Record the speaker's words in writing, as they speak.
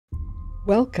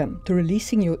Welcome to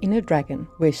Releasing Your Inner Dragon,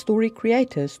 where story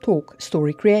creators talk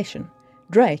story creation.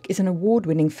 Drake is an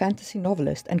award-winning fantasy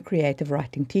novelist and creative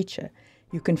writing teacher.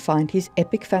 You can find his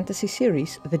epic fantasy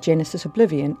series, The Genesis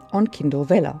Oblivion, on Kindle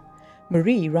Vella.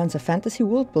 Marie runs a fantasy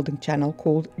world-building channel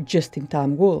called Just in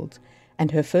Time Worlds, and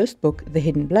her first book, The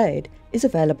Hidden Blade, is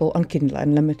available on Kindle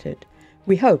Unlimited.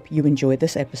 We hope you enjoy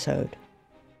this episode.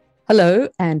 Hello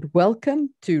and welcome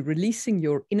to Releasing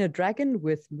Your Inner Dragon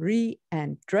with Marie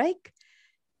and Drake.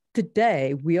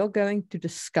 Today we are going to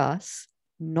discuss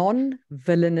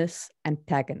non-villainous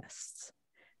antagonists.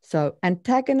 So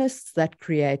antagonists that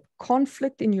create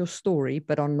conflict in your story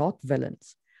but are not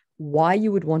villains. Why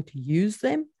you would want to use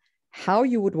them, how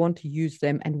you would want to use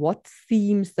them, and what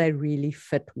themes they really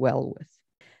fit well with.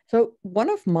 So one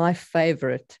of my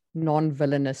favorite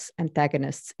non-villainous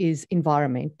antagonists is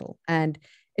environmental, and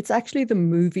it's actually the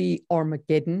movie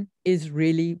Armageddon is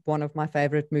really one of my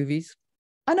favorite movies.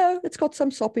 I know it's got some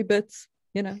soppy bits,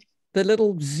 the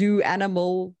little zoo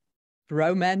animal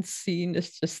romance scene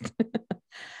is just,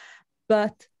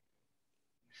 but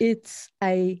it's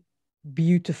a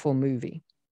beautiful movie.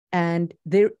 And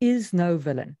there is no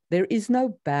villain. There is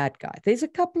no bad guy. There's a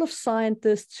couple of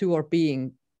scientists who are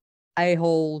being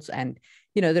a-holes and,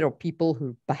 there are people who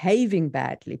are behaving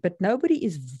badly, but nobody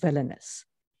is villainous.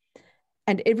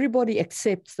 And everybody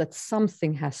accepts that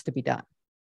something has to be done.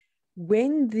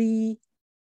 When the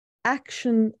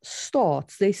action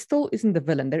starts, there still isn't the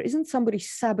villain. There isn't somebody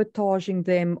sabotaging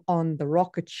them on the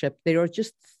rocket ship. There are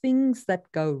just things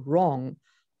that go wrong,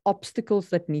 obstacles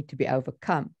that need to be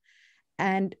overcome.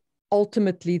 And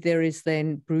ultimately, there is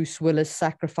then Bruce Willis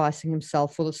sacrificing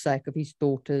himself for the sake of his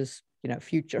daughter's,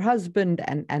 future husband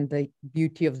and the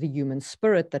beauty of the human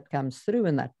spirit that comes through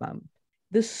in that moment.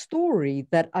 The story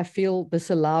that I feel this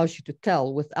allows you to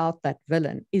tell without that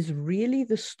villain is really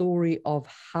the story of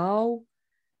how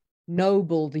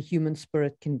noble the human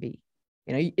spirit can be.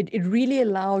 It really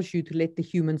allows you to let the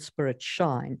human spirit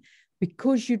shine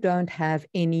because you don't have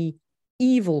any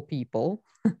evil people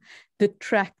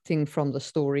detracting from the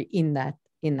story in that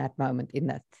moment, in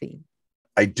that theme.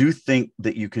 I do think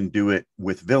that you can do it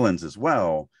with villains as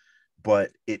well,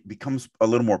 but it becomes a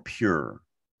little more pure.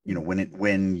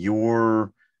 When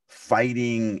you're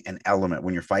fighting an element,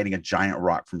 when you're fighting a giant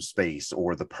rock from space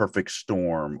or the perfect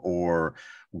storm or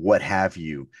what have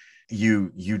you,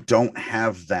 you don't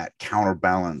have that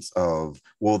counterbalance of,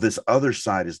 well, this other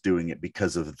side is doing it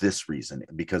because of this reason,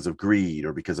 because of greed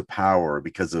or because of power, or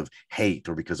because of hate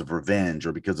or because of revenge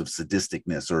or because of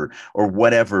sadisticness or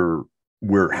whatever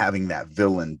we're having that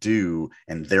villain do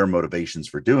and their motivations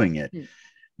for doing it.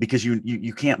 Because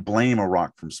you can't blame a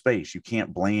rock from space. You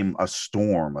can't blame a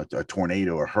storm, a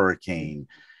tornado, a hurricane.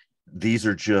 These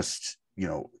are just,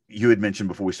 you had mentioned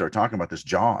before we started talking about this,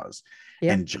 Jaws.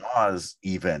 Yep. And Jaws,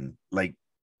 even, like,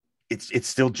 it's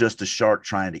still just a shark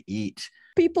trying to eat.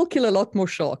 People kill a lot more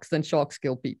sharks than sharks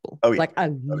kill people. Oh, yeah. Like a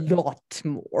lot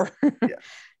more. Yeah.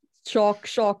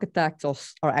 Shark attacks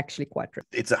are actually quite rare.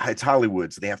 It's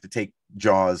Hollywood, so they have to take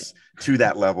Jaws to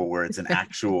that level where it's an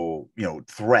actual,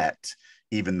 threat,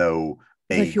 even though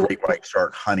a great white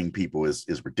shark hunting people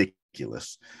is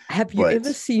ridiculous. Have you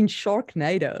ever seen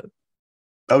Sharknado?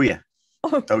 Oh, yeah.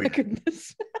 Oh my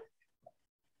goodness.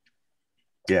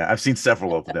 Yeah, I've seen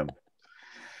several of them.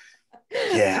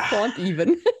 Yeah. I can't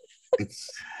even.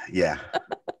 Yeah.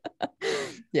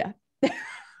 Yeah.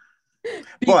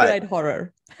 B-grade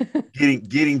horror.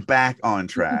 getting back on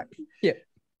track. Yeah.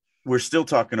 We're still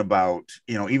talking about,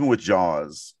 even with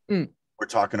Jaws, we're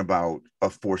talking about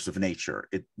a force of nature.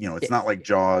 It's not like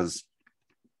Jaws,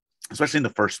 especially in the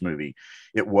first movie.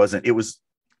 It was,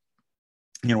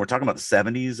 we're talking about the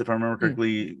 70s, if I remember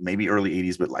correctly, maybe early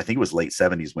 80s, but I think it was late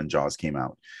 70s when Jaws came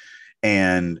out.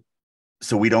 And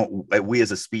so we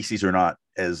as a species are not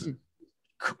as,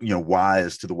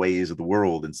 wise to the ways of the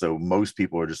world. And so most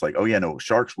people are just like, oh yeah, no,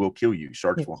 sharks will kill you.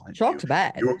 Sharks will hunt Sharks you.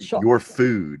 Bad. Your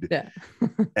food. Yeah.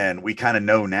 And we kind of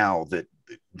know now that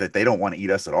they don't want to eat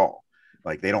us at all.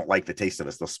 Like, they don't like the taste of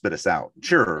us. They'll spit us out.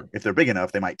 Sure, if they're big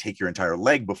enough, they might take your entire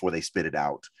leg before they spit it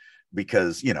out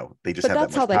because, they just have that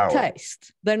much power. But that's how they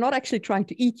taste. They're not actually trying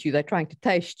to eat you. They're trying to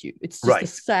taste you. It's just a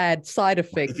sad side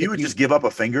effect. If you would just give up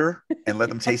a finger and let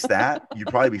them taste that, you'd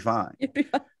probably be fine. You'd be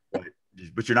fine.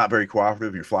 But you're not very cooperative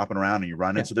and you're flopping around and you're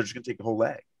running. Yeah. So they're just going to take the whole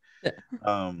leg.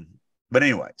 Yeah. But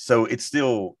anyway, so it's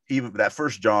still, even that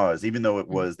first Jaws, even though it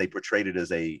was, they portrayed it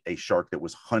as a shark that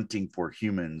was hunting for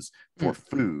humans for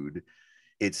food,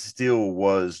 it still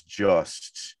was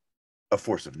just a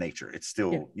force of nature. It's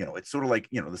still, it's sort of like,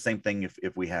 the same thing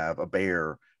if we have a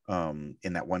bear in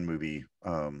that one movie,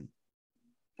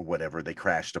 whatever, they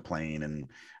crashed a plane, and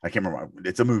I can't remember,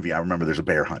 it's a movie, I remember there's a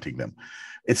bear hunting them.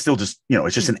 It's still just,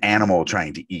 it's just an animal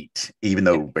trying to eat, even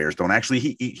though bears don't actually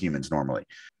eat humans normally.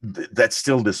 That's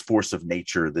still this force of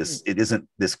nature. It isn't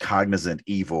this cognizant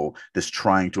evil, this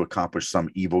trying to accomplish some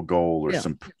evil goal or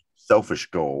some selfish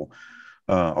goal.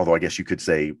 Although I guess you could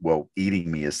say, well,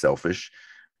 eating me is selfish,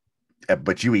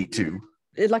 but you eat too.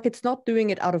 Like, it's not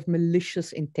doing it out of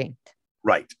malicious intent.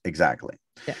 Right, exactly.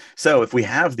 Yeah. So if we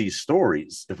have these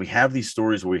stories where we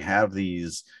have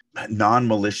these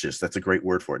non-malicious, that's a great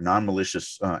word for it,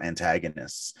 non-malicious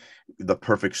antagonists, the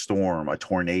perfect storm, a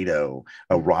tornado,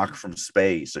 a rock from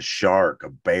space, a shark, a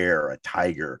bear, a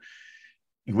tiger,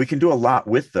 we can do a lot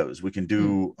with those. We can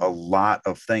do a lot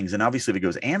of things. And obviously if it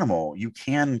goes animal, you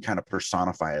can kind of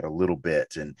personify it a little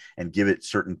bit and give it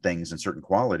certain things and certain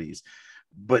qualities.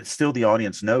 But still the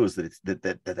audience knows that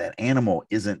that animal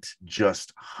isn't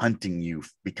just hunting you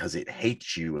because it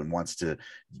hates you and wants to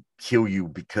kill you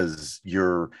because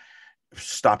you're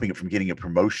stopping it from getting a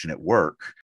promotion at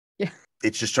work. Yeah.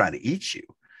 It's just trying to eat you.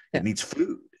 It needs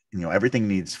food. Everything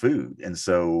needs food. And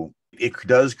so it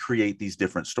does create these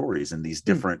different stories and these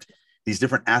different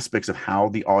aspects of how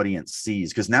the audience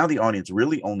sees, because now the audience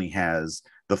really only has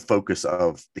the focus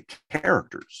of the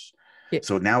characters.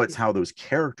 So now it's how those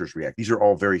characters react. These are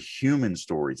all very human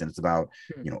stories, and it's about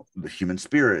the human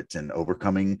spirit and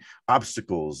overcoming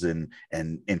obstacles and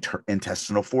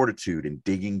intestinal fortitude and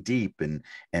digging deep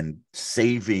and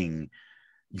saving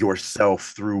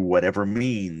yourself through whatever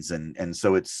means. And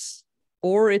so it's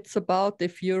about,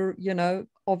 if you're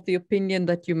of the opinion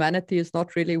that humanity is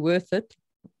not really worth it,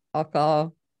 like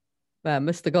our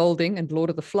Mr. Golding and Lord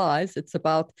of the Flies, it's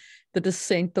about the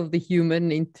descent of the human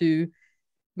into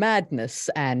madness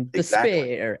and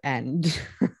despair and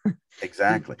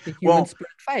exactly the human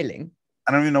spirit failing.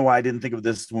 I don't even know why I didn't think of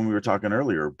this when we were talking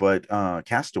earlier, but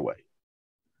Castaway.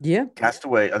 Yeah.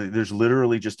 Castaway, I mean, there's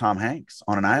literally just Tom Hanks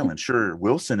on an island. Sure,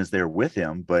 Wilson is there with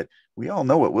him, but we all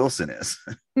know what Wilson is.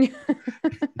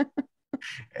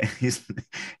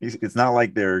 It's not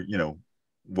like they're,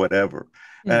 whatever.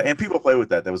 And people play with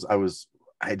that.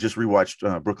 I just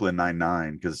rewatched Brooklyn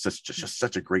Nine-Nine because it's just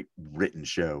such a great written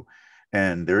show.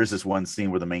 And there is this one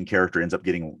scene where the main character ends up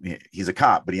he's a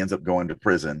cop, but he ends up going to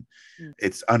prison.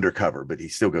 It's undercover, but he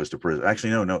still goes to prison.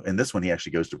 Actually, no. In this one, he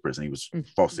actually goes to prison. He was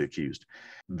falsely accused.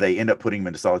 They end up putting him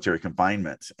into solitary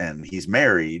confinement, and he's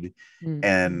married.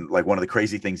 And like one of the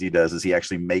crazy things he does is he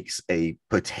actually makes a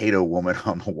potato woman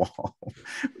on the wall,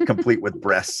 complete with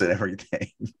breasts and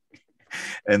everything.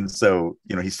 And so,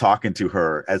 he's talking to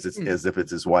her as if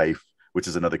it's his wife, which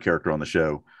is another character on the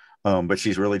show. But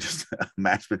she's really just a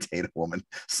mashed potato woman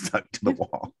stuck to the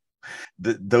wall.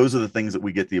 Those are the things that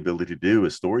we get the ability to do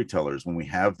as storytellers. When we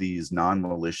have these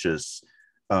non-malicious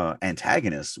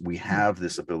antagonists, we have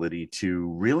this ability to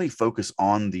really focus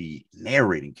on the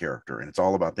narrating character, and it's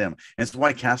all about them. And it's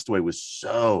why Castaway was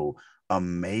so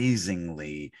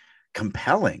amazingly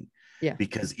compelling. Yeah.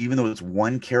 Because even though it's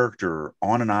one character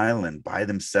on an island by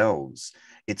themselves,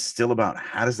 it's still about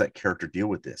how does that character deal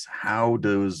with this?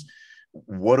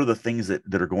 What are the things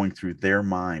that are going through their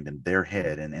mind and their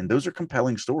head? And those are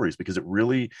compelling stories because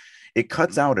it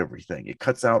cuts out everything. It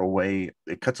cuts away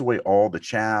all the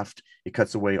chaff. It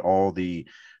cuts away all the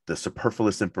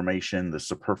superfluous information, the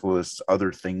superfluous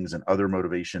other things and other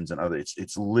motivations and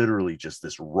it's literally just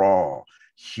this raw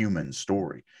human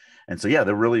story. And so, yeah,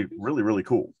 they're really, really, really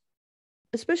cool.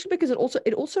 Especially because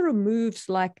it also removes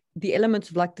like the elements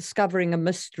of like discovering a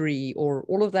mystery or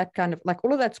all of that kind of like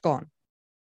all of that's gone.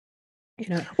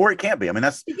 Or it can't be. I mean,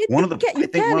 that's one of the. You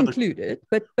can include it,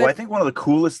 but I think one of the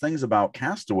coolest things about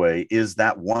Castaway is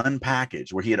that one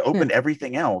package where he had opened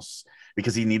everything else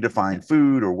because he needed to find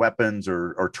food or weapons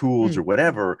or tools or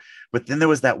whatever. But then there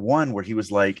was that one where he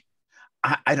was like,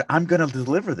 "I'm going to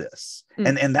deliver this,"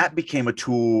 and that became a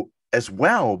tool as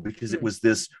well because it was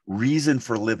this reason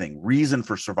for living, reason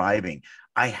for surviving.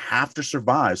 I have to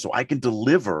survive so I can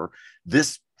deliver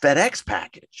this FedEx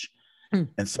package.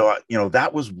 And so,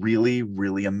 that was really,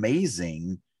 really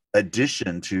amazing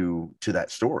addition to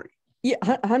that story. Yeah,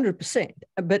 100%.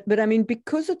 But I mean,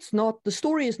 because the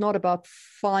story is not about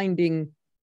finding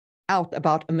out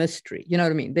about a mystery. You know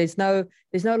what I mean? There's no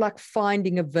like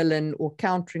finding a villain or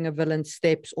countering a villain's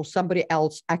steps or somebody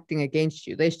else acting against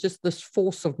you. There's just this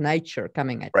force of nature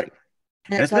coming at you.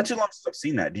 And it's been too long since I've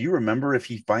seen that. Do you remember if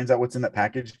he finds out what's in that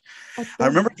package? I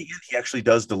remember at the end he actually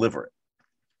does deliver it.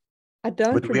 I don't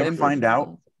remember. But did we ever find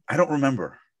out? I don't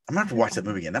remember. I'm going to have to watch that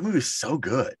movie again. That movie is so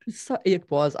good. It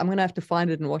was. I'm going to have to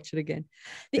find it and watch it again.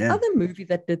 The other movie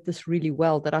that did this really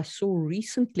well that I saw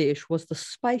recently was the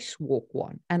Spacewalk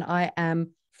one. And I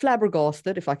am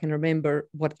flabbergasted if I can remember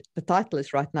what the title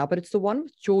is right now, but it's the one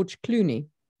with George Clooney,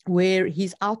 where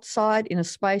he's outside in a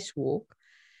spacewalk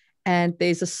and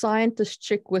there's a scientist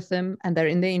chick with him and they're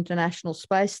in the International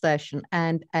Space Station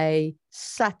and a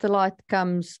satellite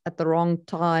comes at the wrong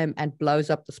time and blows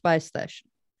up the space station.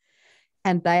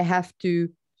 And they have to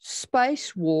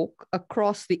spacewalk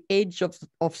across the edge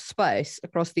of space,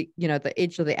 across the, the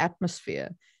edge of the atmosphere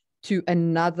to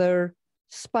another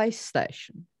space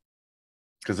station.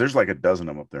 Because there's like a dozen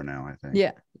of them up there now, I think.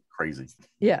 Yeah. Crazy.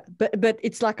 Yeah. But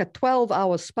it's like a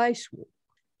 12-hour spacewalk.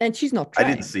 And she's not trained.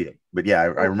 I didn't see it. But yeah, I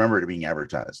remember it being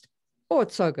advertised. Oh,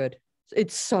 it's so good.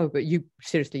 It's so good. You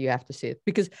have to see it,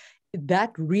 because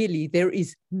that really, there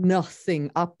is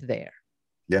nothing up there.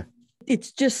 Yeah.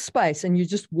 It's just space, and you're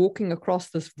just walking across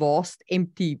this vast,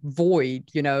 empty void,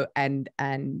 and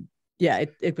yeah,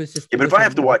 it was just. Yeah, but if I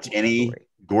have to watch any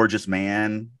gorgeous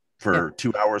man for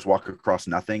 2 hours walk across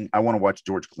nothing, I want to watch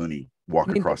George Clooney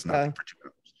walk across nothing for 2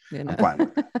 hours. I'm fine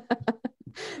with it.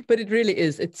 But it really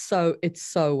is. It's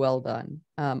so well done.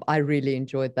 I really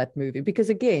enjoyed that movie because,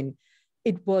 again,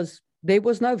 there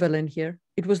was no villain here.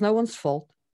 It was no one's fault.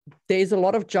 There's a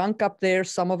lot of junk up there.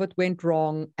 Some of it went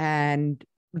wrong, and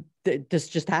this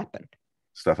just happened.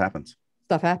 Stuff happens.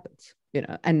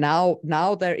 And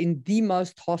now they're in the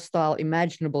most hostile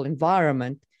imaginable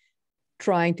environment,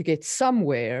 trying to get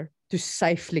somewhere to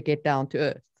safely get down to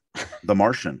Earth. The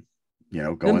Martian,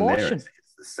 going there. It's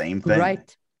the same thing.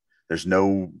 Right. There's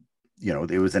no,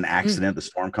 it was an accident. The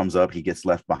storm comes up. He gets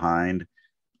left behind.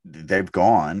 They've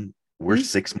gone. We're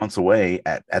 6 months away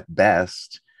at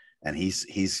best. And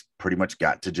he's pretty much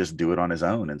got to just do it on his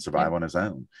own and survive on his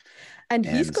own. And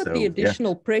he's got the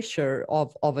additional pressure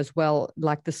of as well,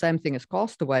 like the same thing as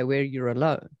Castaway, where you're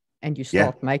alone and you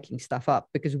start making stuff up,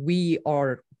 because we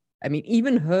are,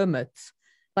 even hermits,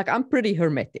 like I'm pretty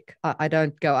hermetic. I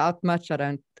don't go out much. I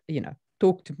don't,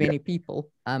 talk to many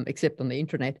people, except on the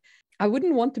internet. I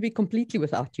wouldn't want to be completely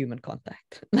without human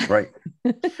contact. Right.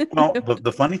 Well,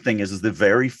 the funny thing is the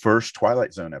very first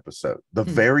Twilight Zone episode, the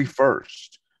very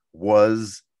first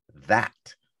was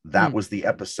that was the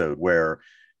episode where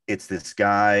it's this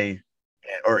guy,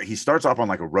 or he starts off on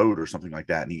like a road or something like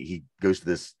that. And he goes to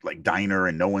this like diner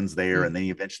and no one's there. And then he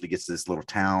eventually gets to this little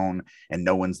town and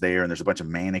no one's there. And there's a bunch of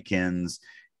mannequins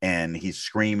and he's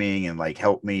screaming and like,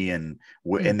 help me. And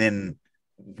then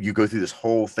you go through this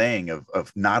whole thing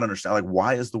of not understanding, like,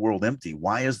 why is the world empty?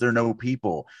 Why is there no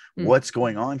people? What's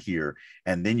going on here?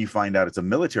 And then you find out it's a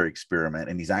military experiment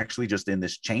and he's actually just in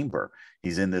this chamber.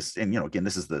 He's in this, and again,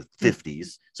 this is the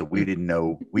 50s. So we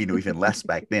knew even less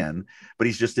back then, but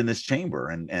he's just in this chamber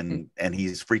and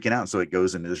he's freaking out. So it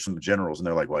goes and there's some generals and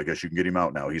they're like, well, I guess you can get him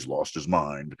out now. He's lost his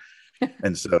mind.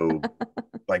 And so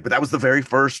but that was the very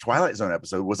first Twilight Zone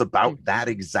episode, was about that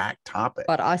exact topic.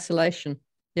 About isolation.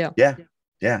 Yeah.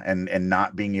 And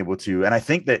not being able to, and I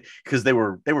think that because they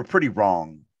were pretty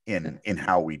wrong in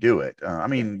how we do it.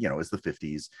 It's the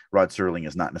 50s. Rod Serling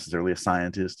is not necessarily a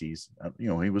scientist. He's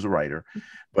he was a writer,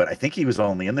 but I think he was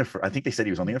only in there I think they said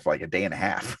he was only in there for like a day and a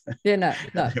half. Yeah, no,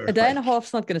 a day and a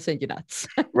half's not going to send you nuts.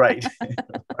 Right.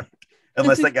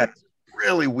 Unless that guy's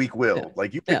really weak-willed.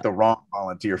 Like you picked the wrong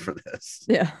volunteer for this.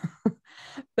 Yeah.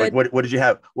 But like what did you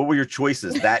have? What were your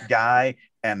choices? That guy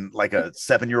and like a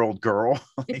 7-year-old girl?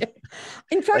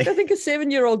 In fact, I think a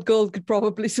 7-year-old girl could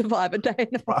probably survive a day and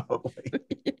a half. Probably.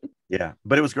 Yeah,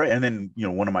 but it was great. And then,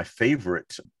 one of my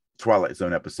favorite Twilight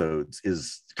Zone episodes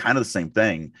is kind of the same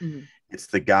thing. It's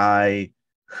the guy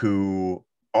who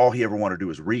all he ever wanted to do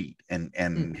was read,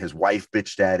 and his wife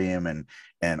bitched at him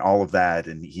and all of that.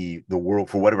 And the world,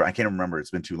 for whatever, I can't remember,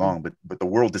 it's been too long, but the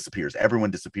world disappears.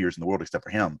 Everyone disappears in the world except for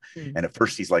him. And at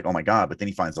first he's like, oh my God, but then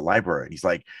he finds the library and he's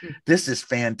like, this is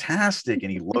fantastic.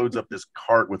 And he loads up this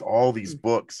cart with all these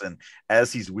books. And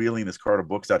as he's wheeling this cart of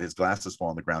books out, his glasses fall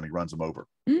on the ground. He runs them over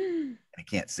and he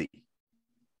can't see.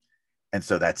 And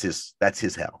so that's his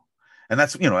hell. And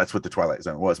that's what the Twilight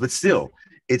Zone was, but still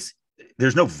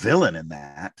there's no villain in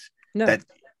that. No. That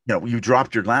you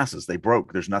dropped your glasses, they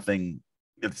broke. There's nothing.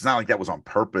 It's not like that was on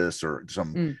purpose or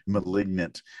some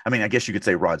malignant. I guess you could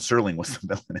say Rod Serling was the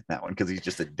villain in that one because he's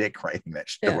just a dick writing that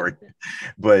story.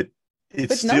 But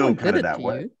it's still kind of that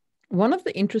way. One of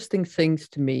the interesting things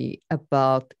to me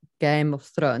about Game of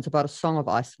Thrones, about A Song of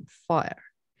Ice and Fire,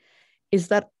 is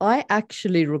that I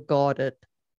actually regard it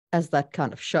as that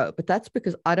kind of show. But that's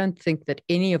because I don't think that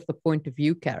any of the point of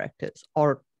view characters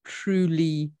are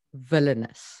truly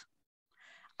villainous.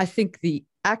 I think the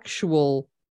actual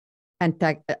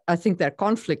I think they're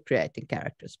conflict creating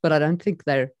characters, but I don't think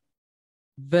they're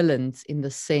villains in the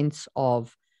sense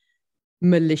of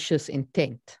malicious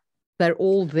intent. They're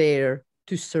all there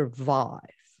to survive.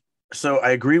 So I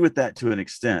agree with that to an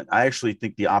extent. I actually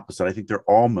think the opposite. I think they're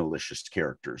all malicious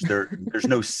characters. There's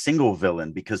no single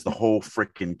villain because the whole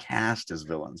freaking cast is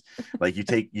villains. Like you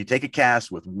take a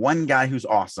cast with one guy who's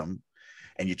awesome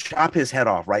and you chop his head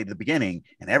off right at the beginning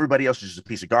and everybody else is just a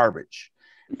piece of garbage.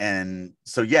 And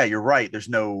so yeah, you're right. There's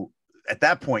no at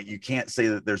that point you can't say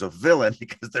that there's a villain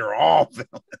because they're all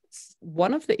villains.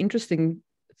 One of the interesting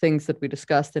things that we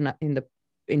discussed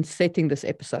in setting this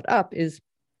episode up is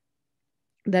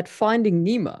that Finding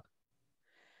Nemo,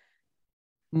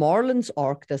 Marlin's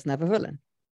arc doesn't have a villain.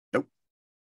 Nope.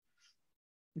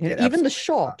 Even the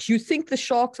sharks, you think the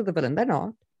sharks are the villain. They're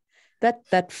not.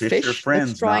 That fish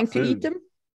that's trying to eat him,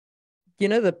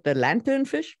 the lantern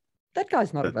fish, that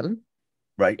guy's not a villain.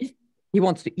 Right. He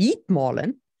wants to eat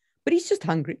Marlin, but he's just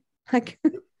hungry.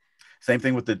 Same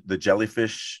thing with the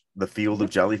jellyfish, the field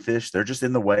of jellyfish. They're just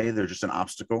in the way. They're just an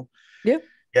obstacle. Yeah.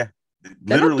 Yeah.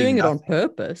 They're not doing it on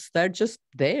purpose. They're just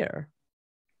there.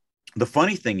 The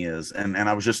funny thing is, and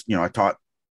I was just, I taught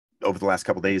over the last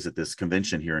couple of days at this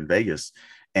convention here in Vegas,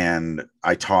 and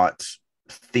I taught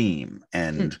theme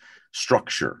and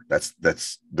structure. That's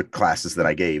the classes that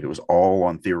I gave. It was all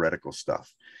on theoretical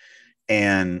stuff.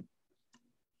 And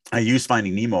I use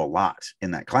Finding Nemo a lot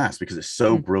in that class because it's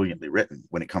so brilliantly written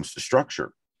when it comes to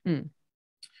structure. And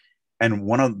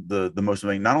one of the most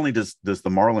amazing, not only does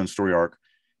the Marlin story arc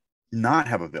not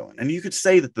have a villain, and you could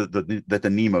say that the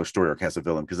Nemo story arc has a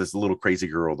villain because it's the little crazy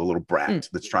girl, the little brat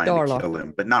that's trying to kill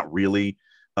him, but not really.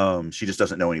 She just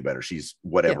doesn't know any better. She's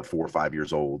 4 or 5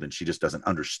 years old, and she just doesn't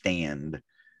understand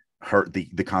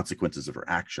the consequences of her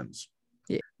actions.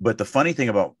 Yeah. But the funny thing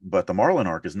about the Marlin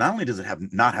arc is not only does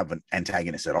it not have an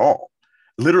antagonist at all,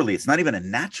 literally it's not even a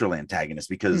natural antagonist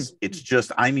because it's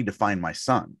just, I need to find my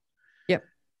son. Yep.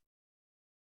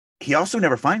 He also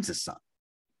never finds his son.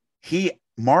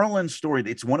 Marlin's story,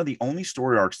 it's one of the only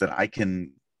story arcs that I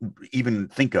can even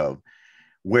think of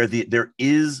where there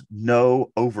is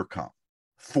no overcome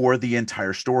for the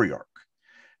entire story arc,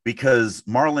 because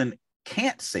Marlin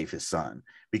can't save his son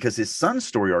because his son's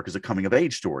story arc is a coming of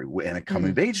age story, and a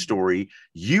coming of age story,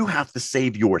 you have to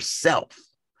save yourself.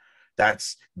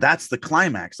 That's the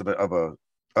climax of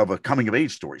a coming of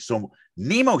age story. So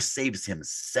Nemo saves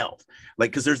himself,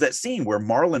 because there's that scene where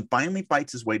Marlin finally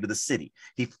fights his way to the city.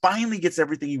 He finally gets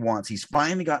everything he wants. He's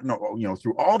finally gotten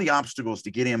through all the obstacles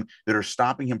to get him that are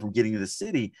stopping him from getting to the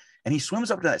city, and he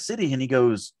swims up to that city and he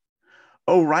goes,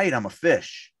 "Oh right, I'm a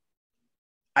fish.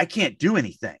 I can't do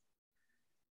anything.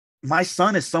 My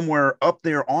son is somewhere up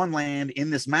there on land in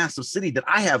this massive city that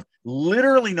I have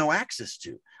literally no access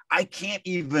to. I can't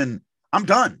even, I'm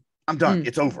done.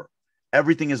 It's over.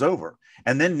 Everything is over."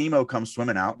 And then Nemo comes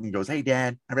swimming out and goes, "Hey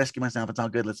dad, I rescued myself. It's all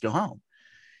good. Let's go home."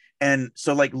 And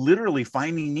so literally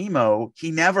Finding Nemo,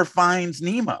 he never finds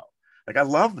Nemo. I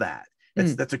love that.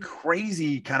 That's a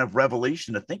crazy kind of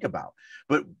revelation to think about,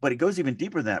 but it goes even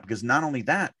deeper than that, because not only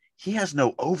that, he has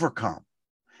no overcome.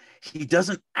 He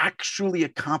doesn't actually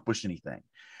accomplish anything,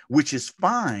 which is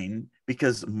fine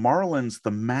because Marlin's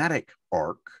thematic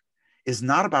arc is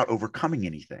not about overcoming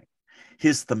anything.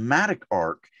 His thematic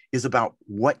arc is about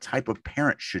what type of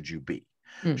parent should you be.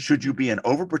 Should you be an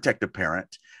overprotective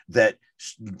parent that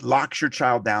locks your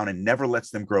child down and never lets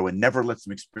them grow and never lets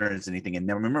them experience anything? And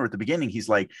never, remember at the beginning, he's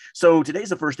like, "So today's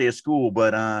the first day of school,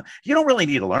 but you don't really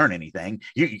need to learn anything.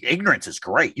 Ignorance is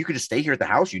great. You can just stay here at the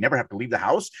house. You never have to leave the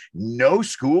house. No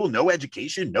school, no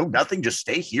education, no nothing. Just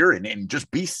stay here and just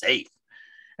be safe."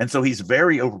 And so he's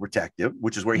very overprotective,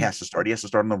 which is where he has to start. He has to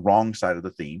start on the wrong side of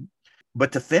the theme.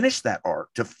 But to finish that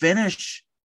arc, to finish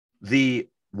the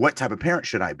what type of parent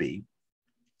should I be,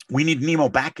 we need Nemo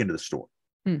back into the story.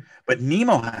 But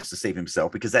Nemo has to save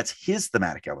himself because that's his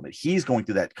thematic element. He's going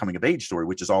through that coming of age story,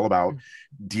 which is all about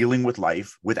dealing with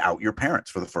life without your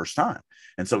parents for the first time.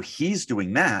 And so he's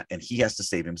doing that, and he has to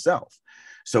save himself.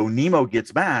 So Nemo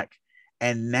gets back,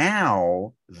 and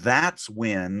now that's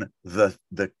when the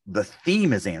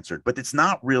theme is answered, but it's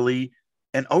not really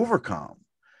an overcome.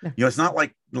 It's not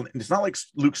like Luke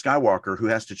Skywalker, who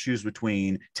has to choose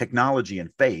between technology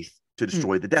and faith to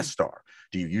destroy the Death Star.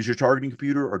 Do you use your targeting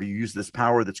computer, or do you use this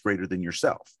power that's greater than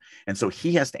yourself? And so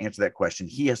he has to answer that question.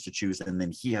 He has to choose, and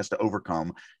then he has to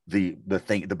overcome the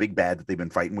big bad that they've been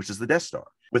fighting, which is the Death Star.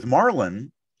 With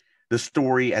Marlin, the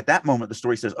story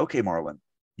says, "Okay, Marlin,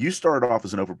 you started off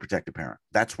as an overprotective parent.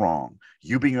 That's wrong.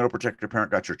 You being an overprotective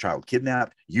parent got your child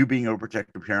kidnapped. You being an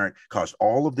overprotective parent caused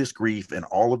all of this grief and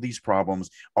all of these problems.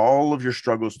 All of your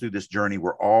struggles through this journey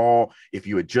were all, if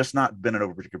you had just not been an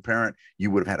overprotective parent,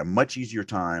 you would have had a much easier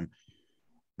time.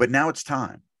 But now it's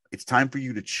time. It's time for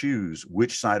you to choose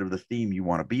which side of the theme you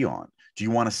want to be on. Do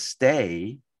you want to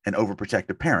stay an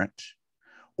overprotective parent,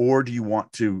 Or do you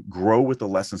want to grow with the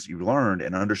lessons you learned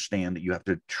and understand that you have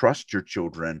to trust your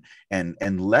children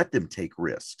and let them take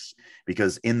risks?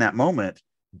 Because in that moment,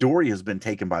 Dory has been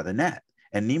taken by the net.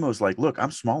 And Nemo's like, look, I'm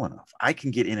small enough. I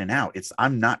can get in and out.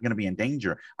 I'm not going to be in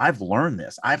danger. I've learned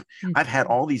this. I've had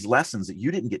all these lessons that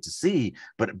you didn't get to see,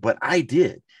 but I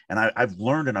did. And I've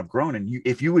learned and I've grown. And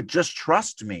if you would just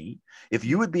trust me, if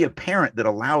you would be a parent that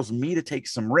allows me to take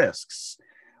some risks,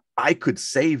 I could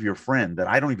save your friend that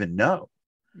I don't even know,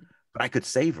 but I could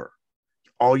save her.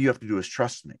 All you have to do is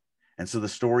trust me. And so the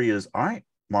story is, all right,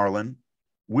 Marlon,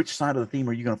 which side of the theme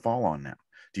are you going to fall on now?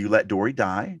 Do you let Dory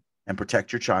die and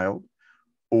protect your child?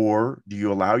 Or do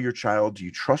you allow your child, do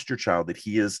you trust your child that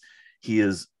he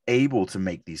is able to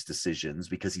make these decisions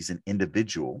because he's an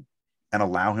individual, and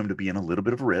allow him to be in a little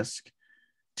bit of risk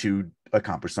to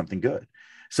accomplish something good?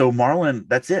 So Marlon,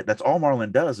 that's it. That's all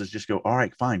Marlon does is just go, all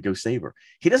right, fine, go save her.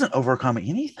 He doesn't overcome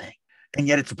anything. And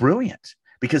yet it's brilliant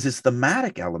because his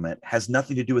thematic element has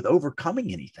nothing to do with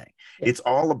overcoming anything. Yeah. It's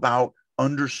all about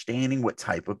understanding what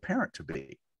type of parent to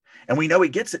be. And we know he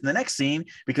gets it in the next scene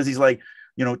because he's like,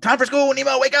 time for school,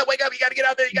 Nemo, wake up. You got to get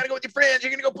out there. You got to go with your friends.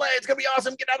 You're going to go play. It's going to be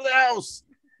awesome. Get out of the house.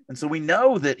 And so we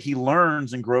know that he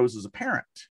learns and grows as a parent,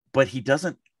 but he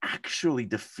doesn't actually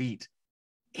defeat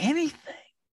anything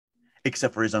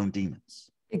except for his own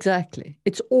demons. Exactly.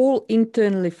 It's all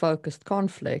internally focused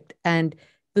conflict, and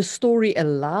the story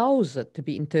allows it to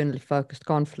be internally focused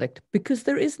conflict because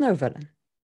there is no villain.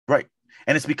 Right.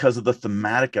 And it's because of the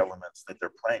thematic elements that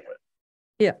they're playing with.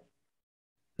 Yeah.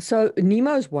 So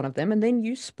Nemo is one of them. And then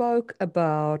you spoke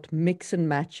about mix and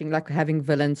matching, like having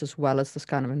villains as well as this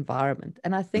kind of environment.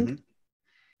 And I think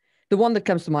the one that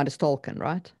comes to mind is Tolkien,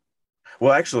 right?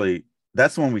 Well, actually,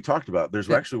 that's the one we talked about. There's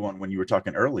actually one when you were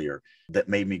talking earlier that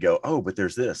made me go, oh, but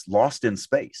there's this Lost in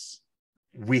Space.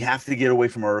 We have to get away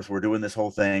from Earth. We're doing this whole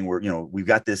thing where, we've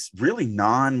got this really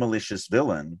non-malicious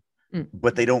villain,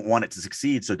 but they don't want it to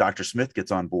succeed. So Dr. Smith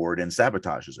gets on board and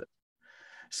sabotages it.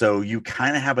 So you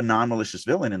kind of have a non-malicious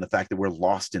villain in the fact that we're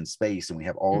lost in space and we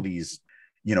have all these,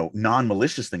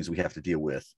 non-malicious things we have to deal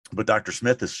with. But Dr.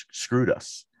 Smith has screwed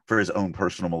us for his own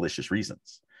personal malicious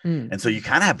reasons. And so you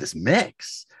kind of have this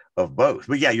mix of both.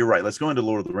 But yeah, you're right. Let's go into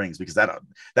Lord of the Rings because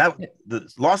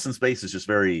the Lost in Space is just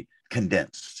very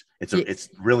condensed. It's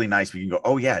really nice. We can go,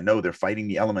 oh yeah, no, they're fighting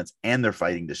the elements and they're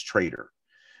fighting this traitor.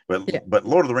 But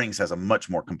Lord of the Rings has a much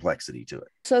more complexity to it.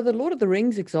 So the Lord of the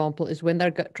Rings example is when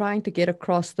they're trying to get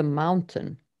across the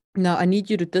mountain. Now, I need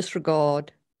you to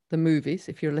disregard the movies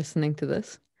if you're listening to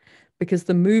this, because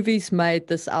the movies made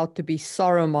this out to be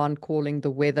Saruman calling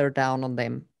the weather down on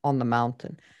them on the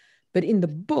mountain. But in the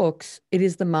books, it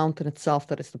is the mountain itself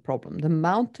that is the problem. The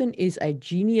mountain is a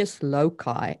genius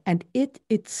loci, and it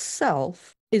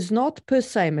itself is not per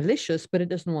se malicious, but it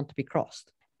doesn't want to be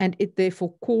crossed. And it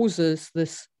therefore causes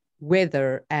this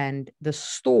weather and the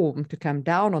storm to come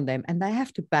down on them, and they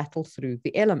have to battle through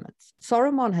the elements.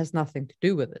 Saruman has nothing to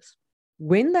do with this.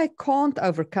 When they can't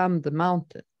overcome the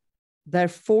mountain, they're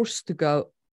forced to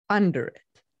go under it.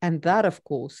 And that, of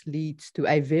course, leads to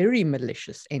a very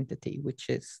malicious entity, which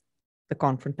is the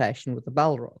confrontation with the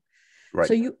Balrog. Right.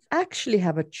 So you actually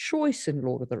have a choice in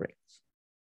Lord of the Rings.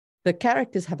 The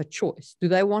characters have a choice. Do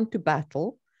they want to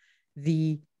battle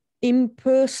the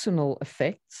impersonal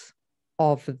effects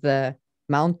of the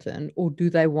mountain, or do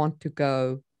they want to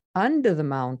go under the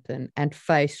mountain and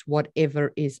face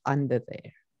whatever is under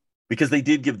there? Because they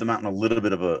did give the mountain a little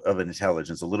bit of an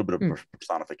intelligence, a little bit of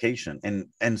personification.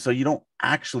 And so you don't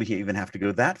actually even have to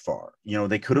go that far.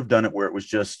 They could have done it where it was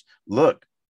just, look,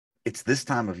 it's this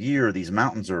time of year. These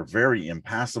mountains are very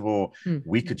impassable.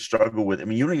 We could struggle with,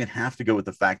 you don't even have to go with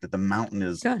the fact that the mountain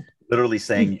is literally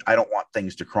saying, I don't want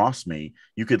things to cross me.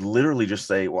 You could literally just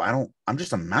say, well, I'm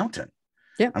just a mountain.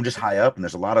 Yeah. I'm just high up and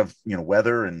there's a lot of,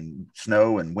 weather and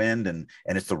snow and wind and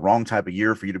it's the wrong type of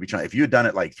year for you to be trying. If you had done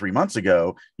it like 3 months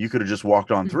ago, you could have just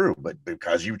walked on through, but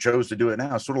because you chose to do it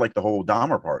now, sort of like the whole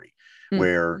Dahmer party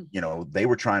where, they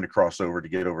were trying to cross over to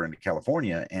get over into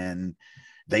California and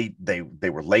they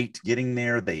were late getting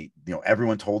there.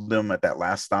 Everyone told them at that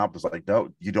last stop was like, no,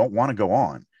 you don't want to go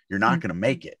on. You're not going to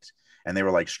make it. And they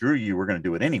were like, screw you. We're going to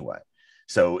do it anyway.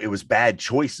 So it was bad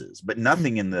choices, but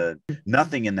nothing in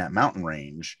that mountain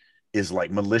range is like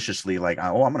maliciously like,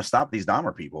 oh, I'm going to stop these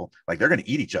Dahmer people. Like they're going to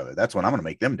eat each other. That's what I'm going to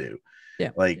make them do. Yeah.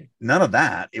 Like none of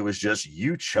that. It was just,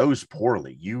 you chose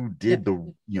poorly. You did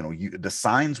the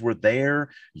signs were there.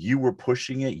 You were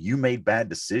pushing it. You made bad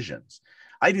decisions.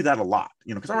 I do that a lot,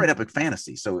 because I write epic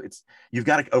fantasy. So you've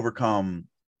got to overcome,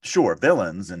 sure,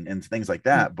 villains and things like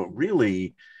that. But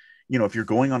really, if you're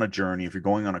going on a journey, if you're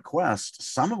going on a quest,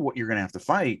 some of what you're going to have to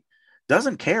fight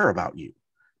doesn't care about you.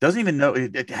 Doesn't even know,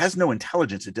 it has no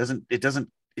intelligence. It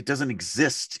doesn't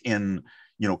exist in,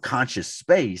 conscious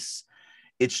space.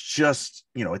 It's just,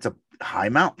 it's a high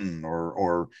mountain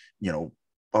or,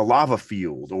 a lava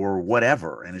field or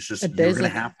whatever. And it's just, you're going to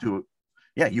have to,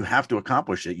 you have to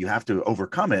accomplish it. You have to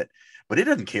overcome it, but it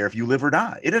doesn't care if you live or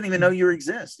die. It doesn't even know you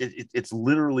exist. It's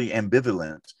literally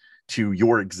ambivalent to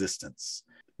your existence.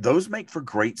 Those make for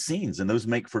great scenes, and those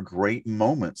make for great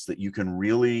moments that you can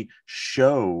really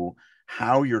show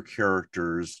how your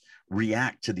characters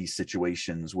react to these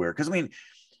situations where, because I mean,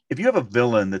 if you have a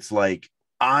villain that's like,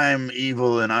 I'm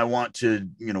evil and I want to,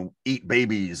 eat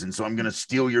babies, and so I'm going to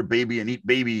steal your baby and eat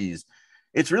babies,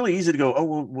 it's really easy to go,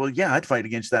 oh, well, yeah, I'd fight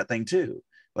against that thing too.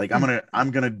 Like,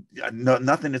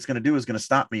 nothing it's going to do is going to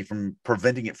stop me from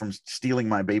preventing it from stealing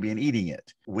my baby and eating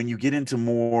it. When you get into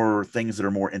more things that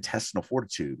are more intestinal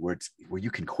fortitude, where you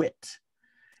can quit,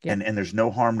 and there's no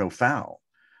harm, no foul,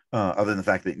 other than the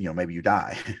fact that, maybe you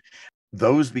die,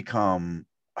 those become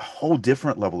a whole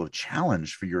different level of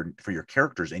challenge for your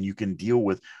characters. And you can deal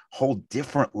with whole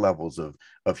different levels of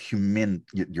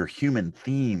your human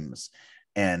themes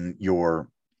and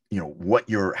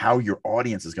how your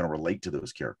audience is going to relate to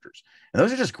those characters. And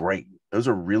those are just great. Those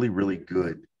are really, really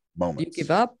good moments. Do you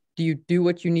give up? Do you do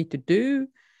what you need to do?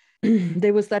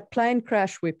 There was that plane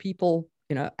crash where people,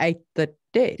 ate the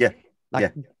dead. Yeah.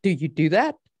 Do you do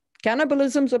that?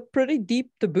 Cannibalism's a pretty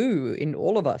deep taboo in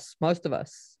all of us, most of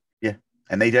us. Yeah.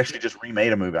 And they actually just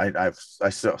remade a movie. I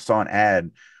saw an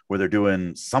ad where they're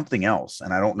doing something else,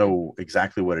 and I don't know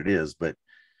exactly what it is, but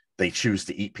they choose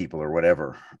to eat people or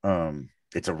whatever.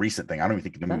 It's a recent thing. I don't even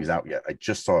think the movie's out yet. I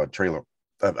just saw a trailer,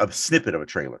 a snippet of a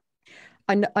trailer.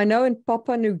 I know in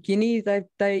Papua New Guinea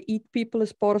they eat people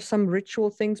as part of some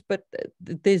ritual things, but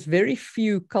there's very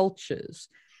few cultures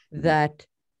that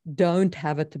don't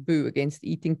have a taboo against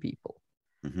eating people.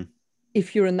 Mm-hmm.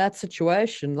 If you're in that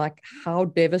situation, like, how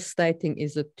devastating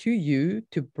is it to you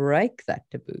to break that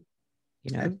taboo?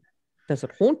 Does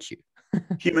it haunt you?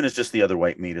 Human is just the other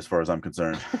white meat as far as I'm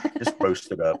concerned. Just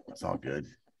roast it up. It's all good.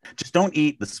 Just don't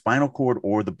eat the spinal cord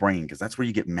or the brain, because that's where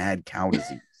you get mad cow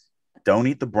disease. Don't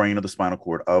eat the brain or the spinal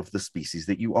cord of the species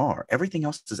that you are. Everything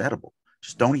else is edible.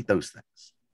 Just don't eat those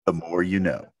things. The more you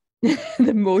know.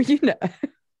 The more you know.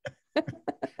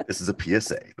 This is a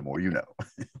PSA. The more you know.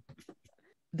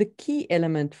 The key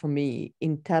element for me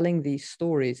in telling these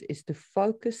stories is to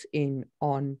focus in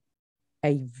on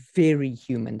a very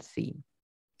human theme.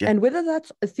 Yeah. And whether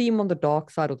that's a theme on the dark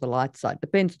side or the light side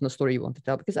depends on the story you want to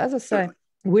tell. Because as I say,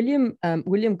 William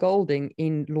Golding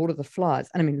in Lord of the Flies,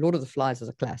 and I mean, Lord of the Flies is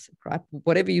a classic, right?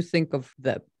 Whatever you think of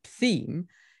the theme,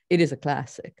 it is a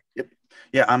classic. Yep.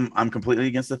 Yeah, I'm completely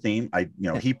against the theme.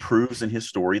 He proves in his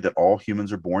story that all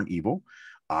humans are born evil.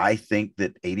 I think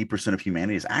that 80% of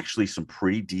humanity is actually some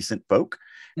pretty decent folk,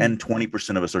 and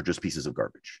 20% of us are just pieces of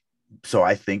garbage. So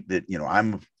I think that,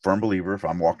 I'm a firm believer, if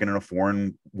I'm walking in a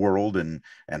foreign world and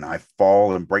I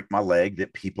fall and break my leg,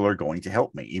 that people are going to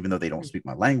help me, even though they don't speak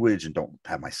my language and don't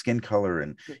have my skin color.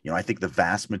 And, I think the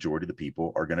vast majority of the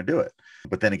people are going to do it.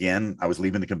 But then again, I was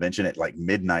leaving the convention at like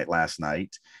midnight last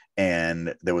night,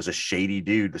 and there was a shady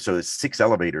dude. So it's 6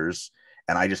 elevators,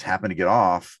 and I just happened to get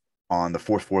off on the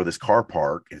 4th floor of this car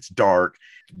park. It's dark.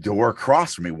 Door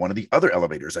across from me, one of the other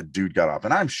elevators, a dude got off,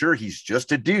 and I'm sure he's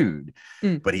just a dude,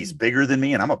 but he's bigger than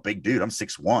me, and I'm a big dude. I'm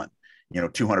 6'1",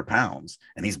 200 pounds,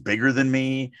 and he's bigger than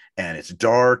me, and it's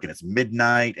dark, and it's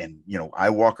midnight, and I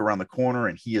walk around the corner,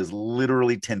 and he is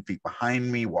literally 10 feet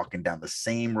behind me, walking down the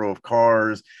same row of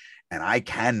cars, and I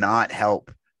cannot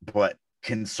help but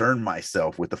concern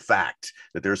myself with the fact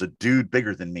that there's a dude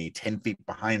bigger than me 10 feet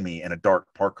behind me in a dark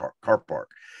car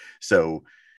park. So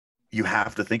you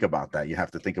have to think about that. You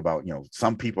have to think about,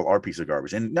 some people are a piece of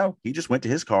garbage. And no, he just went to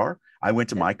his car. I went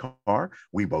to my car.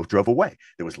 We both drove away.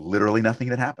 There was literally nothing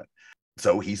that happened.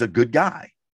 So he's a good guy,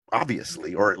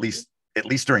 obviously, or at least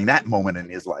during that moment in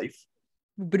his life.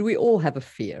 But we all have a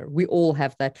fear. We all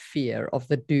have that fear of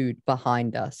the dude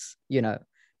behind us,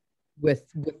 with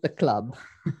the club.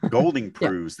 Golding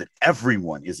proves that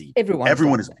everyone is evil.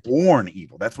 Everyone is born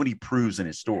evil. That's what he proves in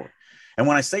his story. And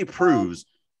when I say proves,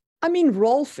 I mean,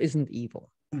 Rolf isn't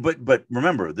evil. But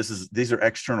remember, these are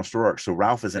external story arcs. So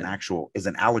Ralph is an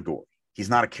allegory. He's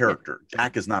not a character.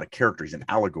 Jack is not a character. He's an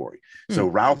allegory. So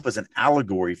Ralph is an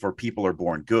allegory for people are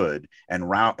born good,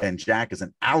 and Jack is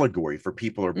an allegory for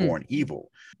people are born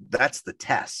evil. That's the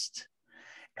test.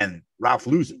 And Ralph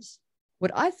loses.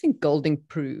 What I think Golding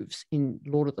proves in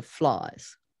Lord of the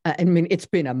Flies, I mean, it's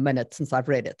been a minute since I've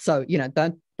read it, so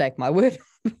don't take my word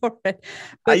for it.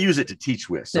 But I use it to teach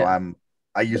with, so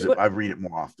I use it. I read it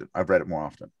more often. I've read it more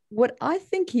often. What I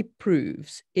think he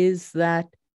proves is that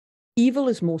evil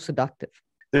is more seductive.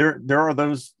 there are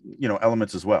those,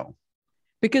 elements as well.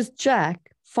 Because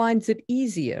Jack finds it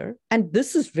easier, and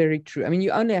this is very true. I mean,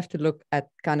 you only have to look at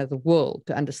kind of the world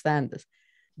to understand this.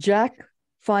 Jack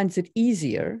finds it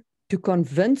easier to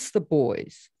convince the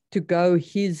boys to go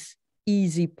his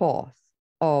easy path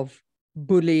of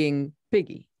bullying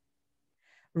Piggy,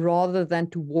 rather than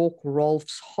to walk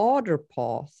Rolf's harder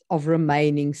path of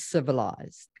remaining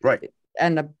civilized. Right.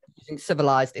 And I'm using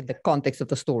civilized in the context of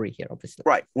the story here, obviously.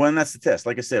 Right. Well, and that's the test.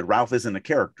 Like I said, Ralph isn't a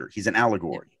character. He's an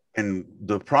allegory. Yeah. And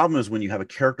the problem is when you have a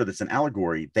character that's an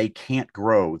allegory, they can't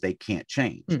grow, they can't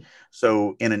change.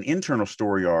 So in an internal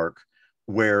story arc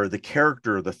where the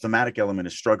character, the thematic element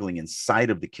is struggling inside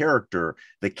of the character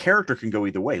can go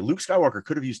either way. Luke Skywalker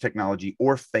could have used technology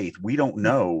or faith. We don't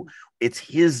know. It's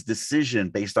his decision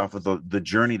based off of the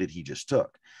journey that he just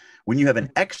took. When you have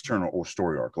an external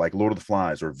story arc like Lord of the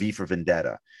Flies or V for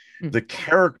Vendetta, the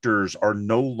characters are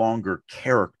no longer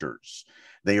characters.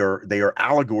 They are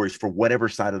allegories for whatever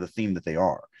side of the theme that they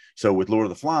are. So with Lord of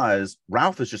the Flies,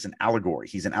 Ralph is just an allegory.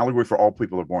 He's an allegory for all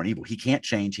people are born evil. He can't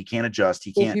change. He can't adjust.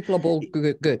 He can't. All people are born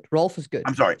good. Ralph is good.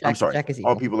 I'm sorry. Jack is evil.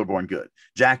 All people are born good.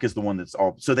 Jack is the one that's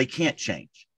all. So they can't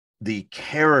change. The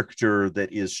character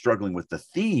that is struggling with the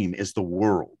theme is the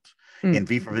world. In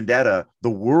V for Vendetta, the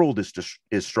world is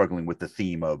struggling with the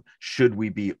theme of should we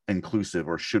be inclusive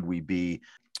or should we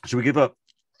give up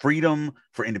freedom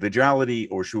for individuality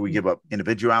or should we give up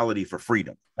individuality for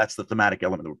freedom? That's the thematic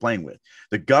element that we're playing with.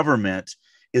 The government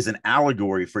is an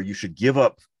allegory for you should give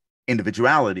up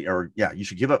individuality you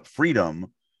should give up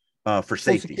freedom for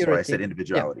safety. Sorry, I said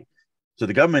individuality. Yeah. So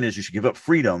the government is you should give up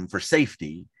freedom for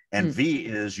safety, and V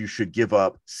is you should give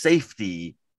up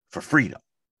safety for freedom.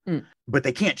 But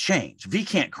they can't change. V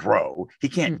can't grow. He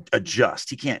can't adjust.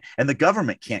 He can't, and the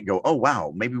government can't go, oh,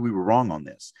 wow, maybe we were wrong on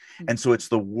this. And so it's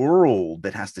the world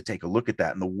that has to take a look at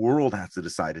that. And the world has to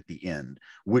decide at the end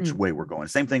which way we're going.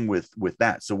 Same thing with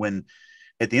that. So when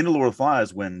at the end of Lord of the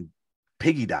Flies, when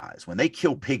Piggy dies, when they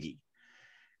kill Piggy,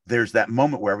 there's that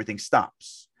moment where everything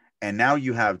stops. And now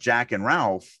you have Jack and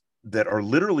Ralph that are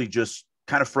literally just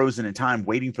kind of frozen in time,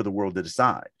 waiting for the world to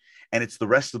decide. And it's the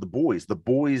rest of the boys. The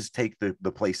boys take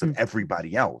the place of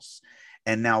everybody else.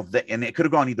 And now and it could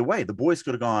have gone either way. The boys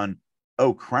could have gone,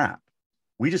 oh, crap,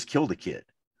 we just killed a kid.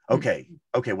 Okay,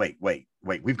 wait.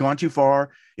 We've gone too far.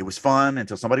 It was fun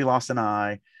until somebody lost an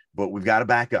eye, but we've got to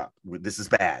back up. This is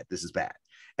bad.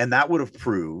 And that would have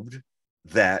proved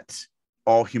that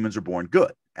all humans are born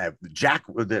good.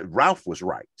 That Ralph was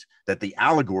right, that the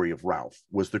allegory of Ralph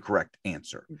was the correct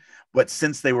answer. But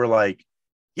since they were like,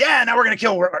 yeah, now we're going to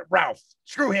kill Ralph,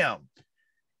 screw him,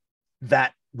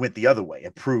 that went the other way.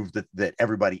 It proved that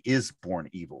everybody is born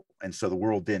evil. And so the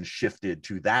world then shifted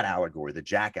to that allegory, the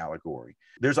Jack allegory.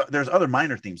 There's other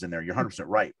minor themes in there. You're 100%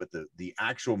 right. But the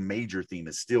actual major theme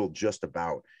is still just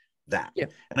about that. Yeah.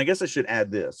 And I guess I should add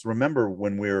this. Remember,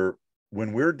 when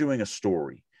we're doing a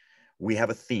story, we have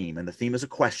a theme, and the theme is a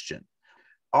question.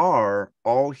 Are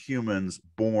all humans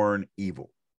born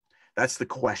evil? That's the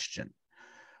question.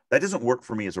 That doesn't work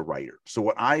for me as a writer. So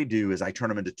what I do is I turn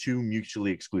them into two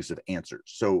mutually exclusive answers.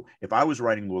 So if I was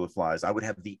writing Lord of the Flies, I would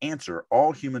have the answer,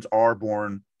 all humans are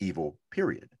born evil,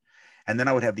 period. And then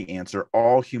I would have the answer,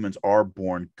 all humans are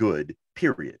born good,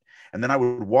 period. And then I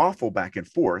would waffle back and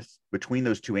forth between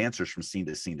those two answers from scene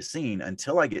to scene to scene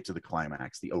until I get to the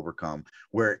climax, the overcome,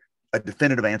 where a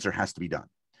definitive answer has to be done.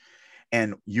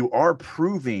 And you are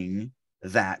proving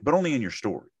that, but only in your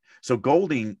story. So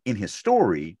Golding, in his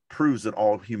story, proves that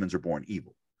all humans are born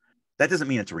evil. That doesn't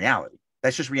mean it's reality.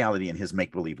 That's just reality in his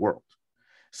make-believe world.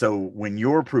 So when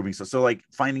you're proving so like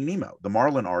Finding Nemo, the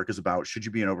Marlin arc is about, should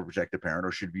you be an overprotective parent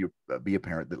or should you be a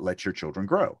parent that lets your children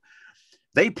grow?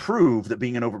 They prove that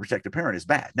being an overprotective parent is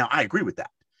bad. Now, I agree with that.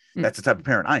 That's the type of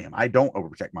parent I am. I don't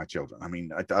overprotect my children. I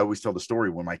mean, I always tell the story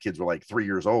when my kids were like 3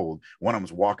 years old, one of them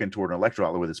was walking toward an electro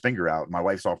outlet with his finger out. And my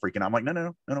wife's all freaking out. I'm like,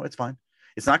 no, it's fine.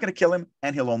 It's not going to kill him,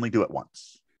 and he'll only do it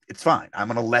once. It's fine. I'm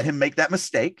going to let him make that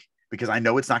mistake because I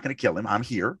know it's not going to kill him. I'm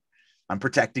here. I'm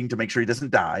protecting to make sure he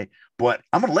doesn't die, but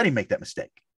I'm going to let him make that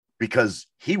mistake because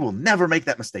he will never make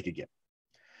that mistake again.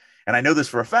 And I know this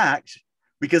for a fact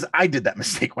because I did that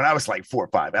mistake when I was like 4 or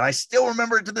 5, and I still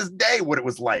remember it to this day what it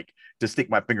was like to stick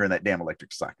my finger in that damn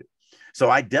electric socket. So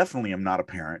I definitely am not a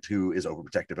parent who is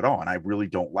overprotective at all, and I really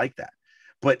don't like that.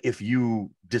 But if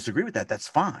you disagree with that, that's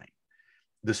fine.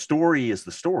 The story is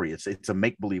the story. It's a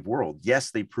make-believe world. Yes,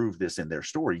 they prove this in their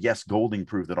story. Yes, Golding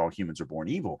proved that all humans are born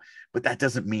evil, but that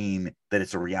doesn't mean that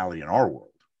it's a reality in our world.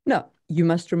 No, you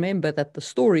must remember that the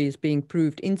story is being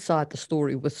proved inside the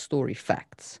story with story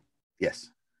facts. Yes.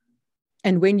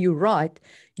 And when you write,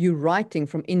 you're writing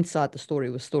from inside the story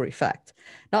with story facts.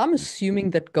 Now, I'm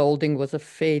assuming that Golding was a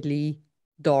fairly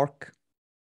dark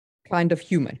kind of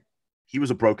human. He was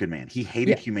a broken man. He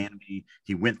hated Yeah. humanity.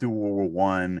 He went through World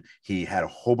War I. He had a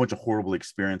whole bunch of horrible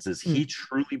experiences. Mm. He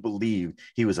truly believed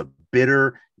he was a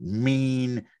bitter,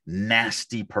 mean,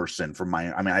 nasty person. I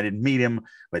mean, I didn't meet him,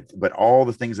 but all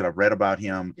the things that I've read about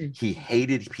him, he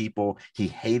hated people. He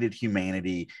hated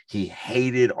humanity. He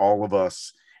hated all of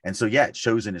us. And so, yeah, it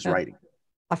shows in his writing.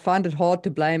 I find it hard to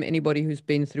blame anybody who's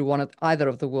been through either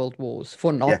of the world wars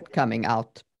for not coming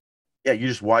out. Yeah, you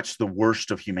just watch the worst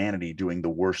of humanity doing the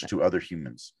worst to other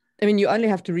humans. I mean, you only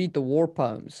have to read the war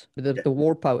poems, the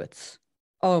war poets.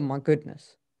 Oh my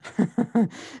goodness.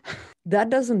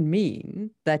 That doesn't mean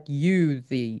that you,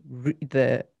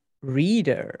 the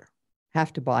reader,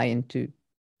 have to buy into,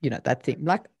 that theme.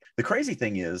 Like, the crazy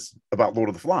thing is about Lord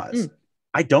of the Flies,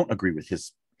 I don't agree with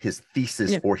his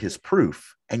thesis or his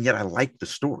proof, and yet I like the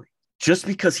story. Just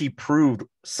because he proved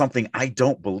something I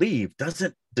don't believe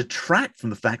doesn't detract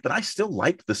from the fact that I still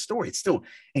like the story. It's still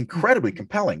incredibly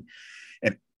compelling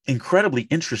and incredibly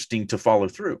interesting to follow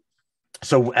through.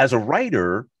 So as a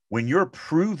writer, when you're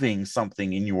proving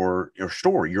something in your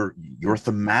story, your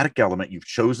thematic element, you've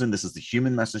chosen, this is the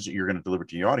human message that you're going to deliver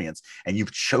to your audience, and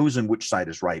you've chosen which side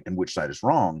is right and which side is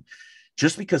wrong.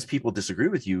 Just because people disagree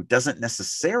with you doesn't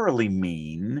necessarily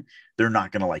mean they're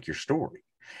not going to like your story.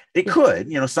 It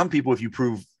could, some people, if you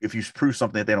prove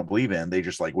something that they don't believe in, they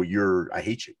just like, well, I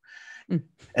hate you.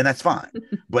 And that's fine.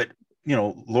 But,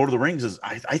 Lord of the Rings is,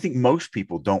 I think most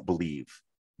people don't believe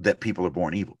that people are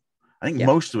born evil. I think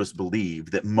most of us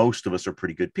believe that most of us are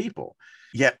pretty good people.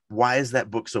 Yet, why is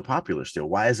that book so popular still?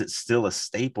 Why is it still a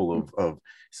staple of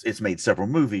it's made several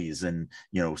movies and,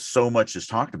 so much is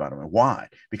talked about it? Why?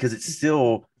 Because it's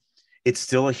still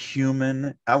a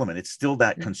human element. It's still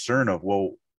that concern of,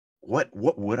 well, what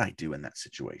would I do in that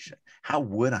situation? How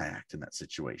would I act in that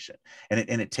situation? And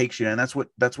it takes you, and that's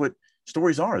what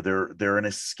stories are. They're an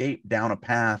escape down a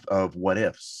path of what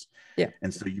ifs. Yeah.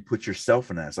 And so you put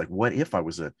yourself in that. It's like, what if I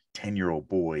was a 10-year-old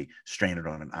boy stranded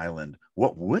on an island?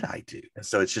 What would I do? And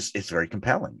so it's very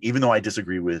compelling. Even though I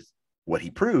disagree with what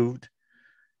he proved,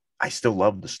 I still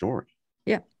love the story.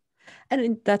 Yeah.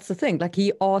 And that's the thing. Like,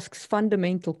 he asks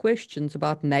fundamental questions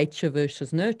about nature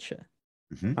versus nurture,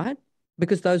 right?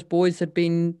 Because those boys had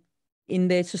been in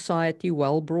their society,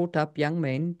 well brought up young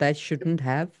men. They shouldn't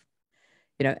have,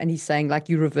 and he's saying, like,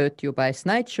 you revert to your base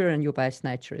nature, and your base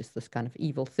nature is this kind of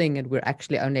evil thing, and we're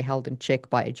actually only held in check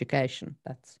by education.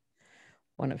 That's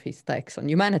one of his takes on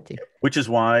humanity. Which is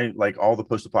why, like, all the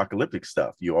post-apocalyptic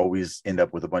stuff, you always end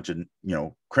up with a bunch of,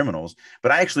 criminals.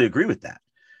 But I actually agree with that,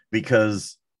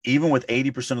 because even with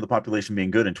 80% of the population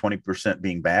being good and 20%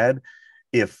 being bad,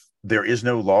 if there is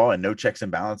no law and no checks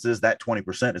and balances, that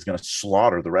 20% is going to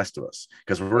slaughter the rest of us,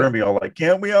 because we're going to be all like,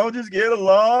 can't we all just get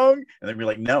along? And they'll be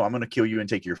like, no, I'm going to kill you and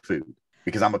take your food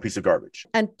because I'm a piece of garbage.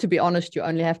 And to be honest, you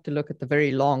only have to look at the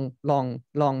very long, long,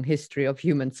 long history of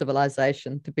human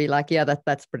civilization to be like, yeah,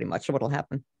 that's pretty much what will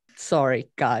happen. Sorry,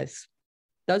 guys.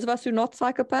 Those of us who are not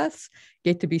psychopaths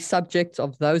get to be subjects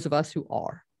of those of us who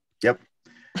are. Yep.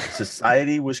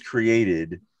 Society was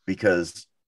created because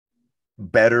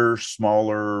better,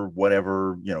 smaller,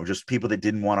 whatever, just people that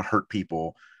didn't want to hurt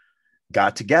people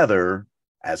got together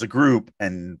as a group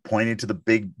and pointed to the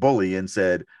big bully and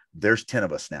said, there's 10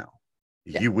 of us now.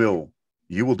 Yeah. You will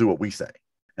do what we say.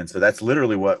 And so that's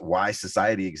literally why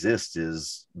society exists,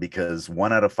 is because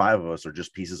 1 out of 5 of us are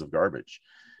just pieces of garbage.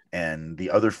 And the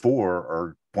other 4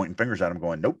 are pointing fingers at him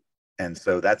going, nope. And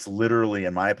so that's literally,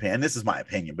 in my opinion, and this is my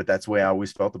opinion, but that's the way I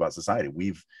always felt about society.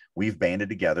 We've banded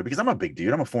together, because I'm a big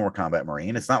dude. I'm a former combat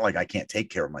Marine. It's not like I can't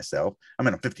take care of myself. I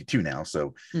mean, I'm 52 now.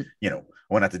 So, I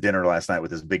went out to dinner last night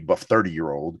with this big buff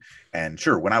 30-year-old. And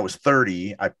sure, when I was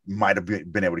 30, I might have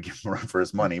been able to give him a run for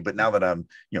his money. But now that I'm,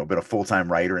 been a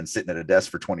full-time writer and sitting at a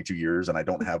desk for 22 years, and I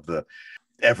don't have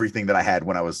everything that I had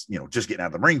when I was, just getting out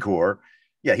of the Marine Corps.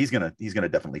 Yeah, he's gonna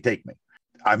definitely take me.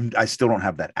 I still don't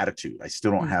have that attitude. I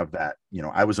still don't have that,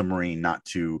 I was a Marine not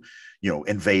to,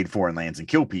 invade foreign lands and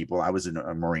kill people. I was a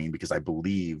Marine because I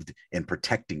believed in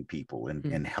protecting people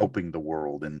and helping the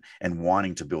world and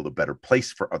wanting to build a better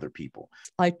place for other people.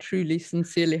 I truly,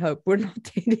 sincerely hope we're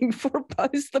not heading for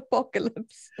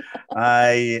post-apocalypse.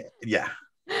 I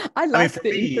like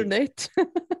the internet.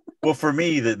 Well, for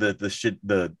me,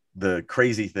 the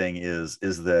crazy thing is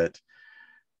that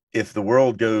if the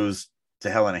world goes to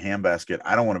hell in a handbasket,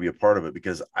 I don't want to be a part of it,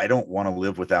 because I don't want to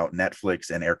live without Netflix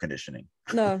and air conditioning.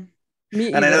 No, me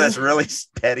either. And I know that's really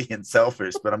petty and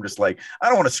selfish, but I'm just like, I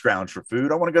don't want to scrounge for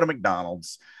food. I want to go to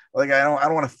McDonald's. Like, I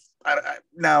don't want to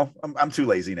No, I'm too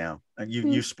lazy now. And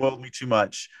you spoiled me too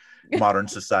much. Modern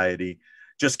society,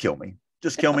 just kill me.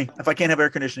 Just kill me. If I can't have air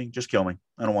conditioning, just kill me.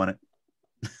 I don't want it.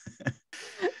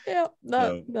 Yeah, no,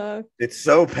 So no. it's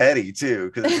so petty too,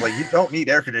 because it's like you don't need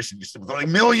air conditioning. Just like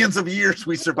millions of years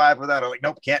we survived without it. Like,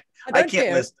 nope, can't. I I don't can't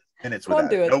care. list minutes Can't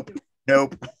without do it. it. Nope,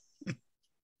 nope.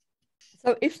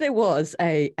 So if there was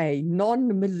a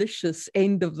non-malicious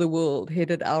end of the world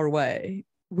headed our way,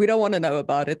 we don't want to know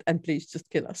about it, and please just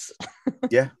kill us.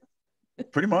 Yeah,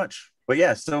 pretty much. But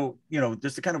yeah, so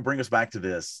just to kind of bring us back to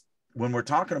this, when we're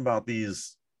talking about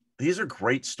these are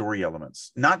great story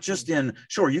elements, not just in,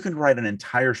 sure, you can write an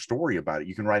entire story about it.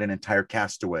 You can write an entire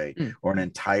Castaway or an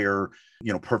entire,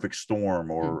 Perfect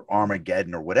Storm or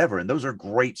Armageddon or whatever. And those are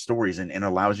great stories and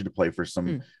allows you to play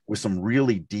with some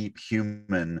really deep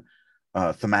human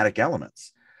thematic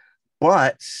elements.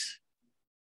 But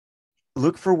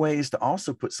look for ways to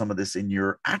also put some of this in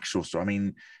your actual story. I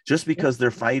mean, just because they're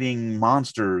fighting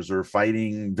monsters or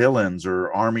fighting villains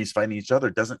or armies fighting each other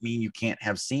doesn't mean you can't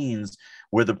have scenes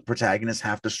where the protagonists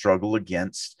have to struggle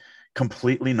against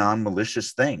completely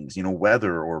non-malicious things,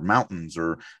 weather or mountains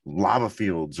or lava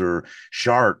fields or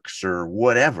sharks or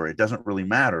whatever. It doesn't really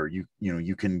matter.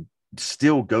 You can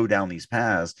still go down these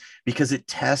paths because it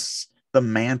tests the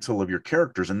mantle of your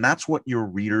characters. And that's what your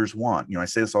readers want. I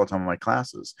say this all the time in my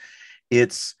classes.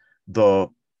 It's the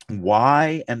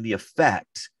why and the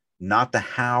effect, not the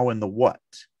how and the what.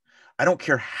 I don't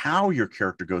care how your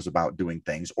character goes about doing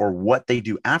things or what they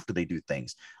do after they do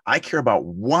things. I care about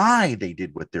why they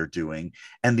did what they're doing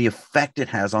and the effect it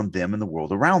has on them and the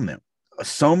world around them.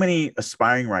 So many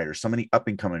aspiring writers, so many up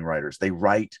and coming writers, they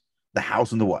write the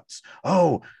hows and the whats.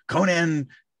 Oh, Conan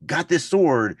got this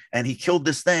sword and he killed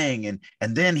this thing.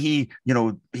 And then he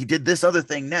did this other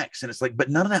thing next. And it's like, but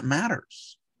none of that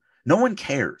matters. No one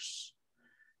cares.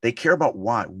 They care about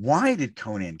why. Why did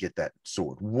Conan get that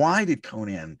sword? Why did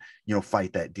Conan,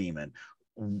 fight that demon?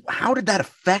 How did that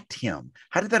affect him?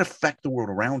 How did that affect the world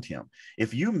around him?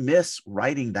 If you miss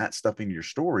writing that stuff in your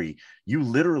story, you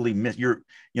literally miss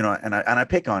and I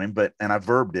pick on him, and I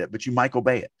verbed it, but you Michael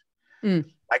Bay it.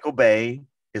 Michael Bay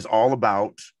is all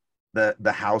about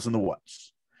the hows and the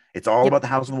whats. It's all about the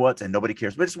hows and the whats, and nobody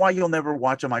cares. But it's why you'll never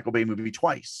watch a Michael Bay movie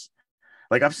twice.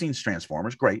 Like, I've seen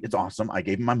Transformers. Great. It's awesome. I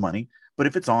gave him my money. But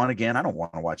if it's on again, I don't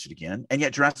want to watch it again. And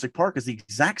yet Jurassic Park is the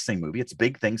exact same movie. It's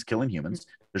big things killing humans.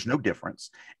 There's no difference.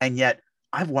 And yet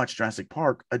I've watched Jurassic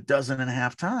Park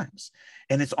 12.5 times.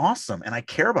 And it's awesome. And I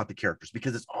care about the characters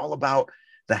because it's all about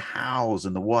the hows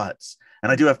and the whats.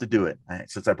 And I do have to do it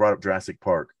since I brought up Jurassic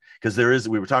Park. Because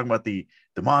we were talking about the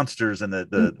monsters and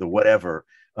the whatever.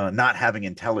 Not having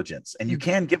intelligence, and you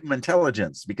can give them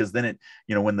intelligence because then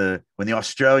when the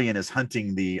Australian is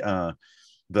hunting the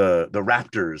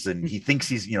raptors and he thinks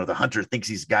the hunter thinks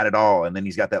he's got it all, and then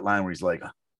he's got that line where he's like,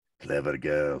 clever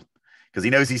girl, because he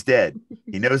knows he's dead.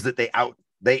 He knows that they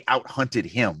out hunted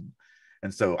him,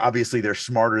 and so obviously they're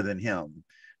smarter than him,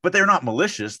 but they're not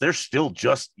malicious. They're still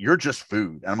you're just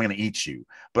food, and I'm going to eat you,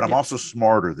 but I'm also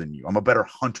smarter than you. I'm a better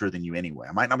hunter than you anyway.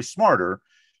 I might not be smarter,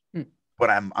 but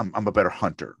I'm a better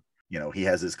hunter. He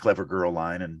has his clever girl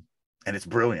line and it's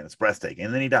brilliant. It's breathtaking.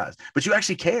 And then he dies. But you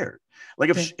actually cared.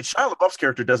 Like if Shia LaBeouf's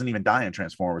character doesn't even die in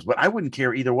Transformers, but I wouldn't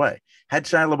care either way. Had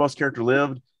Shia LaBeouf's character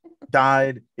lived,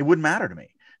 died, it wouldn't matter to me.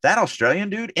 That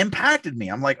Australian dude impacted me.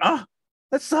 I'm like, oh,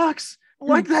 that sucks. I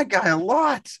like that guy a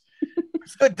lot.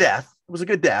 It's a good death. It was a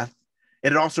good death.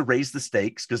 And it also raised the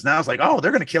stakes because now it's like, oh, they're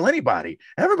going to kill anybody.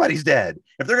 Everybody's dead.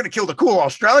 If they're going to kill the cool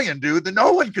Australian dude, then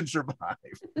no one can survive.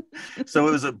 So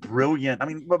it was a brilliant.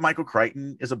 But Michael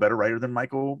Crichton is a better writer than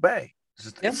Michael Bay.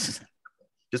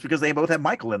 Just because they both have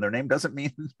Michael in their name doesn't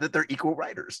mean that they're equal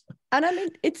writers. And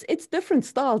it's different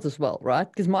styles as well, right?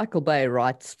 Because Michael Bay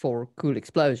writes for cool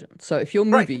explosions. So if your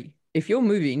movie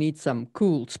needs some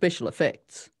cool special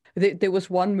effects. There was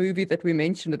one movie that we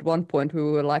mentioned at one point where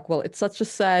we were like, well, it's such a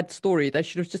sad story. They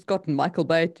should have just gotten Michael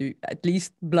Bay to at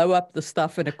least blow up the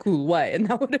stuff in a cool way. And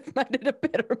that would have made it a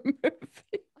better movie.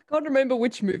 I can't remember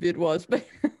which movie it was, but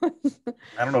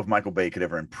I don't know if Michael Bay could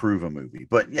ever improve a movie,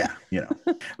 but yeah,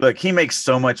 look, he makes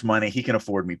so much money. He can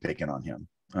afford me picking on him.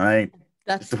 All right.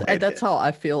 That's how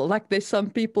I feel. Like there's some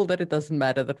people that it doesn't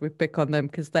matter that we pick on them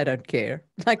because they don't care.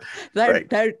 Like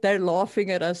they're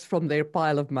laughing at us from their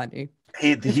pile of money.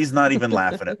 He's not even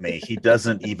laughing at me. He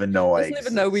doesn't even know I exist. Doesn't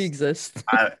even know we exist.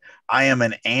 I am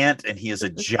an ant and he is a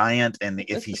giant. And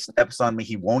if he steps on me,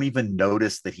 he won't even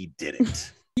notice that he did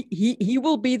it. He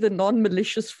will be the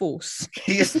non-malicious force.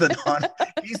 He's the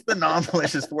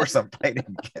non-malicious force I'm fighting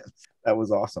against. That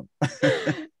was awesome.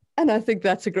 And I think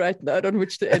that's a great note on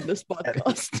which to end this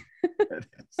podcast.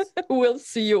 We'll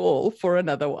see you all for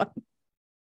another one.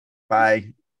 Bye.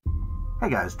 Hey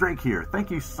guys, Drake here.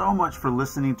 Thank you so much for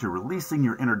listening to Releasing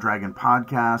Your Inner Dragon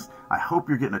podcast. I hope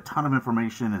you're getting a ton of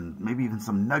information and maybe even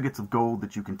some nuggets of gold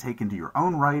that you can take into your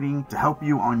own writing to help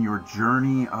you on your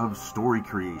journey of story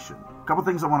creation. A couple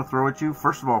things I want to throw at you.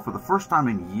 First of all, for the first time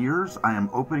in years, I am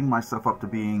opening myself up to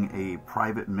being a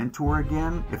private mentor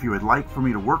again. If you would like for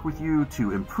me to work with you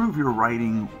to improve your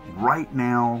writing right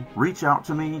now, reach out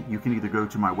to me. You can either go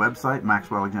to my website,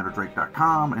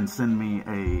 maxwellalexanderdrake.com, and send me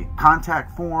a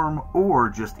contact form, or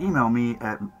just email me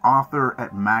at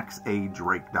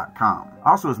author@maxadrake.com.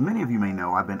 Also, as many of you may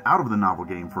know, I've been out of the novel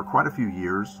game for quite a few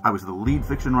years. I was the lead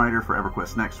fiction writer for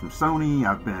EverQuest Next from Sony.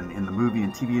 I've been in the movie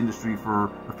and TV industry for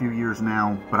a few years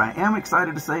now, but I am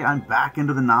excited to say I'm back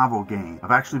into the novel game. I've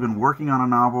actually been working on a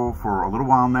novel for a little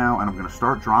while now, and I'm going to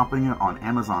start dropping it on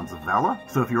Amazon's Vella.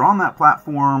 So if you're on that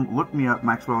platform, look me up,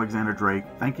 Maxwell Alexander Drake.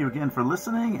 Thank you again for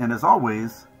listening, and as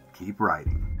always, keep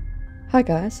writing. Hi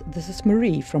guys, this is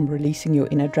Marie from Releasing Your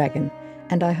Inner Dragon,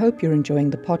 and I hope you're enjoying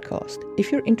the podcast.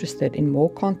 If you're interested in more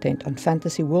content on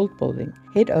fantasy world building,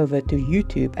 head over to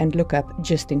YouTube and look up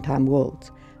Just in Time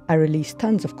Worlds. I release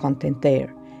tons of content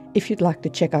there. If you'd like to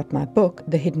check out my book,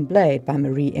 The Hidden Blade by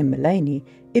Marie M. Mullaney,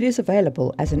 it is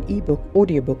available as an ebook,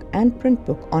 audiobook, and print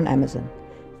book on Amazon.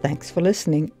 Thanks for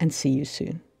listening, and see you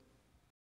soon.